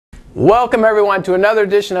Welcome everyone to another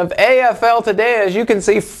edition of AFL Today. As you can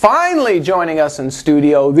see, finally joining us in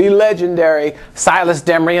studio, the legendary Silas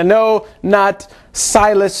Demery. And no, not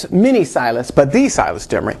Silas, mini Silas, but the Silas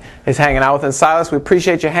Demery is hanging out with us. Silas, we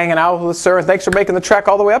appreciate you hanging out with us, sir. Thanks for making the trek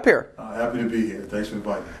all the way up here. Happy to be here. Thanks for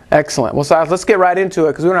inviting me. Excellent. Well, Silas, let's get right into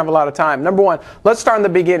it because we don't have a lot of time. Number one, let's start in the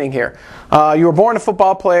beginning here. You were born a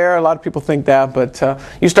football player. A lot of people think that, but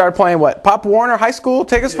you started playing what? Pop Warner High School?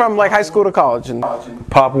 Take us from like high school to college. And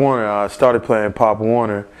Pop Warner. I started playing Pop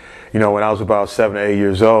Warner, when I was about 7 or 8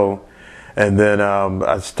 years old, and then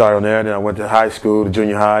I started on there. And then I went to high school, to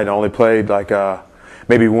junior high, and I only played like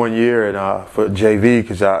maybe 1 year for JV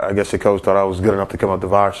because I guess the coach thought I was good enough to come up to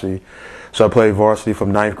varsity. So I played varsity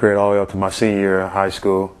from 9th grade all the way up to my senior year in high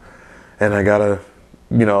school, and I got a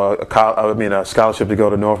scholarship to go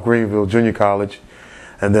to North Greenville Junior College,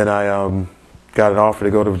 and then I got an offer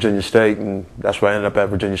to go to Virginia State, and that's where I ended up at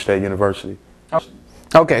Virginia State University.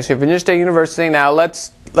 Okay, so Virginia State University. Now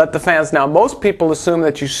let's let the fans know. Most people assume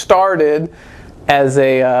that you started as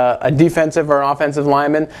a defensive or an offensive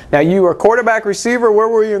lineman. Now you were quarterback, receiver. Where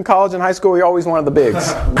were you in college and high school? Were you always one of the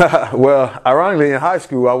bigs? Well, ironically, in high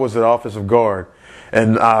school, I was an offensive guard,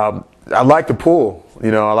 and I like to pull. I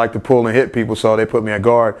like to pull and hit people, so they put me at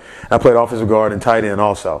guard. I played offensive guard and tight end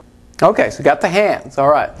also. Okay, so you got the hands. All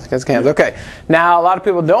right, got the hands. Okay. Now a lot of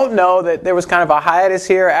people don't know that there was kind of a hiatus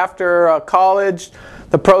here after college.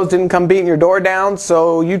 The pros didn't come beating your door down,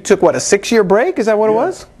 so you took, what, a 6-year break? Is that what it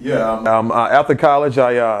was? Yeah. After college,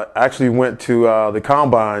 I actually went to the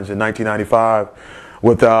Combines in 1995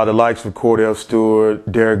 with the likes of Cordell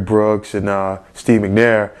Stewart, Derek Brooks, and Steve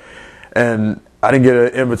McNair. And I didn't get an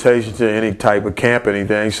invitation to any type of camp or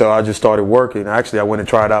anything, so I just started working. Actually, I went and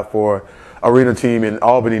tried out for arena team in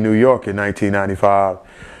Albany, New York in 1995,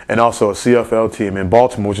 and also a CFL team in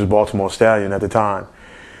Baltimore, which was Baltimore Stallion at the time.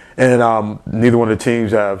 And neither one of the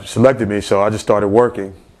teams have selected me, so I just started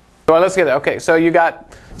working. Well, let's get it. Okay, so you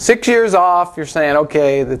got 6 years off. You're saying,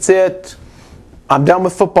 okay, that's it. I'm done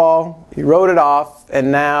with football. You wrote it off,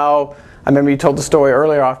 and now I remember you told the story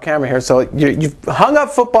earlier off camera here. So you've hung up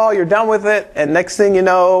football. You're done with it, and next thing you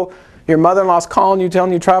know, your mother-in-law's calling you,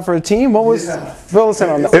 telling you to try out for a team. What was fill us in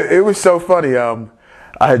on that? It was so funny.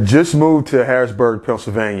 I had just moved to Harrisburg,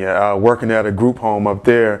 Pennsylvania, working at a group home up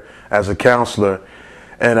there as a counselor.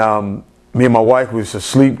 And me and my wife was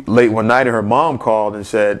asleep late one night, and her mom called and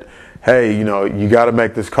said, "Hey, you got to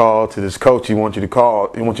make this call to this coach. He wants you to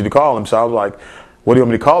call him." So I was like, "What do you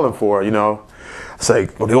want me to call him for?" I was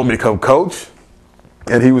like, "Well, they want me to come coach?"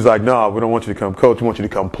 And he was like, "No, we don't want you to come coach. We want you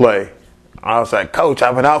to come play." I was like, "Coach,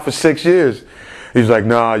 I've been out for 6 years." He was like,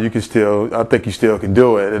 "No, you can still. I think you still can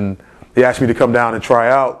do it." And he asked me to come down and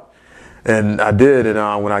try out, and I did.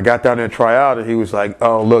 And when I got down there and try out, he was like,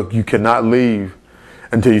 "Oh, look, you cannot leave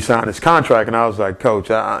until you sign this contract." And I was like,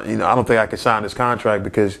 "Coach, I don't think I can sign this contract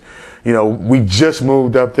because, we just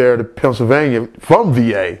moved up there to Pennsylvania from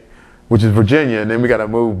VA, which is Virginia, and then we got to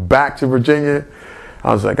move back to Virginia."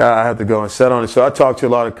 I was like, I have to go and set on it. So I talked to a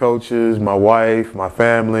lot of coaches, my wife, my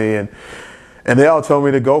family, and they all told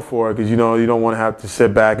me to go for it because, you don't want to have to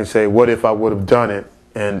sit back and say, what if I would have done it?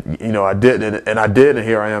 And, I didn't, and I did, and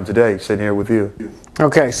here I am today, sitting here with you.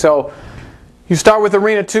 Okay, so you start with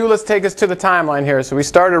Arena 2. Let's take us to the timeline here. So we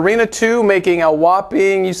started Arena 2 making a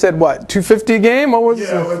whopping, you said what, $250 a game? What was it?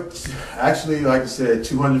 Yeah, actually, like I said,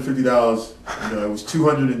 $250. It was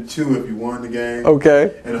 $202 if you won the game.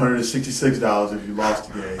 Okay. And $166 if you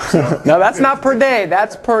lost the game. So. Now that's not per day.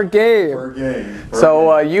 That's per game. Per game.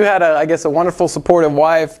 So you had, I guess, a wonderful supportive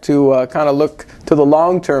wife to kind of look to the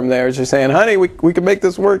long term there. As you're saying, honey, we can make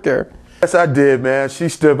this work here. Yes, I did, man. She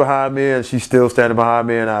stood behind me, and she's still standing behind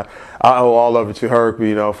me, and I owe all of it to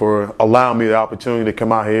her, for allowing me the opportunity to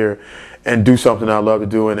come out here and do something I love to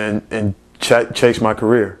do and chase my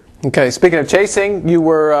career. Okay, speaking of chasing, you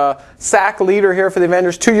were sack leader here for the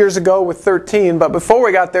Avengers 2 years ago with 13, but before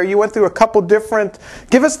we got there, you went through a couple different,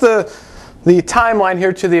 give us the timeline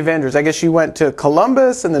here to the Avengers. I guess you went to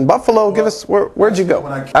Columbus and then Buffalo. Well, give us, where'd you go?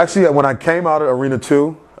 When I came out of Arena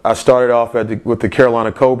 2, I started off with the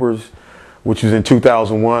Carolina Cobras, which was in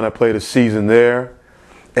 2001. I played a season there.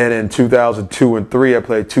 And in 2002 and 3, I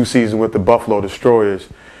played 2 seasons with the Buffalo Destroyers.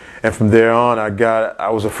 And from there on, I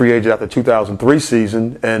was a free agent after the 2003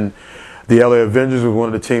 season. And the LA Avengers was one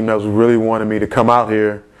of the teams that was really wanting me to come out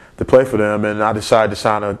here to play for them. And I decided to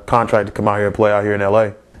sign a contract to come out here and play out here in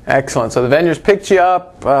LA. Excellent. So the Avengers picked you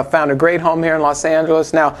up, found a great home here in Los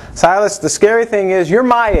Angeles. Now, Silas, the scary thing is you're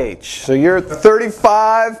my age. So you're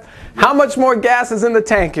 35. How much more gas is in the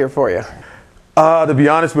tank here for you? To be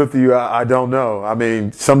honest with you, I don't know. I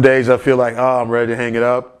mean, some days I feel like, I'm ready to hang it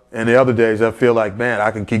up. And the other days I feel like, man, I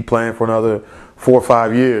can keep playing for another 4 or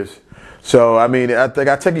 5 years. So, I mean, I think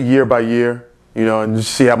I take it year by year, you know, and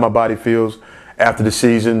just see how my body feels after the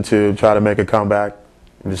season to try to make a comeback.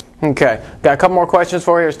 Okay, got a couple more questions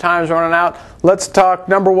for you as time's running out. Let's talk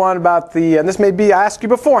number one about the, and this may be, I asked you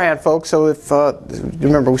beforehand, folks, so if,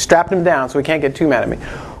 remember, we strapped him down so he can't get too mad at me.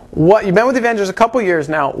 You've been with the Avengers a couple years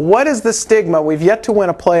now. What is the stigma? We've yet to win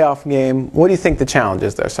a playoff game. What do you think the challenge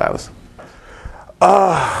is there, Silas?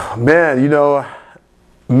 Man, you know,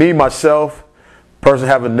 me, myself, person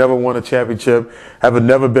having never won a championship, having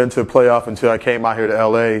never been to a playoff until I came out here to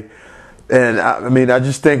L.A., and I mean, I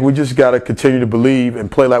just think we just got to continue to believe and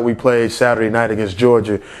play like we played Saturday night against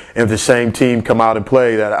Georgia. And if the same team come out and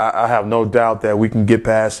play, that I have no doubt that we can get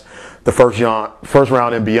past the first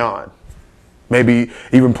round and beyond. Maybe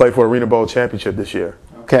even play for Arena Bowl championship this year.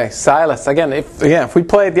 Okay, Silas. Again, if we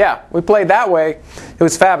played that way, it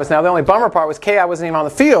was fabulous. Now the only bummer part was I wasn't even on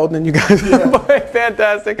the field, and you guys played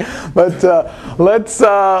fantastic. But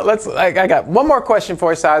I got one more question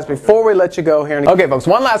for you, Silas, before we let you go here. Okay, folks,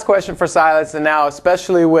 one last question for Silas, and now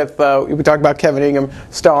especially with we talked about Kevin Ingham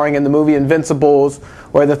starring in the movie Invincibles,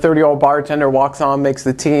 where the 30-year-old bartender walks on, makes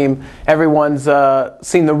the team. Everyone's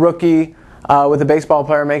seen The Rookie. With a baseball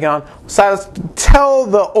player making on. Silas, tell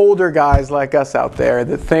the older guys like us out there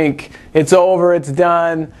that think it's over, it's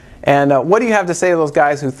done, and what do you have to say to those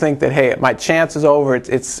guys who think that, hey, my chance is over,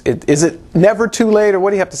 is it never too late, or what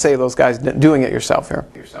do you have to say to those guys doing it yourself here?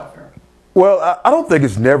 Well, I don't think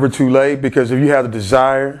it's never too late, because if you have the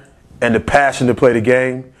desire and the passion to play the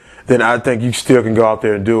game, then I think you still can go out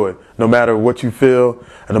there and do it. No matter what you feel,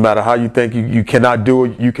 and no matter how you think you cannot do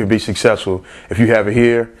it, you can be successful if you have it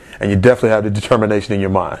here, and you definitely have the determination in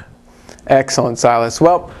your mind. Excellent, Silas.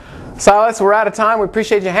 Well, Silas, we're out of time. We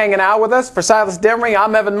appreciate you hanging out with us. For Silas Demery,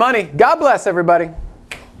 I'm Evan Money. God bless everybody.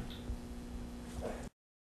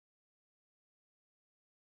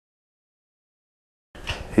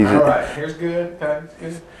 All right, here's good. Okay,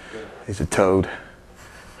 good. He's a toad.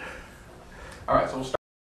 All right, so we'll start.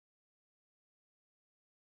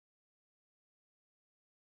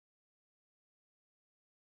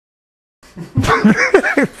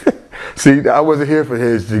 See, I wasn't here for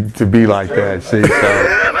his to be like that. See, so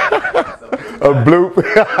a bloop.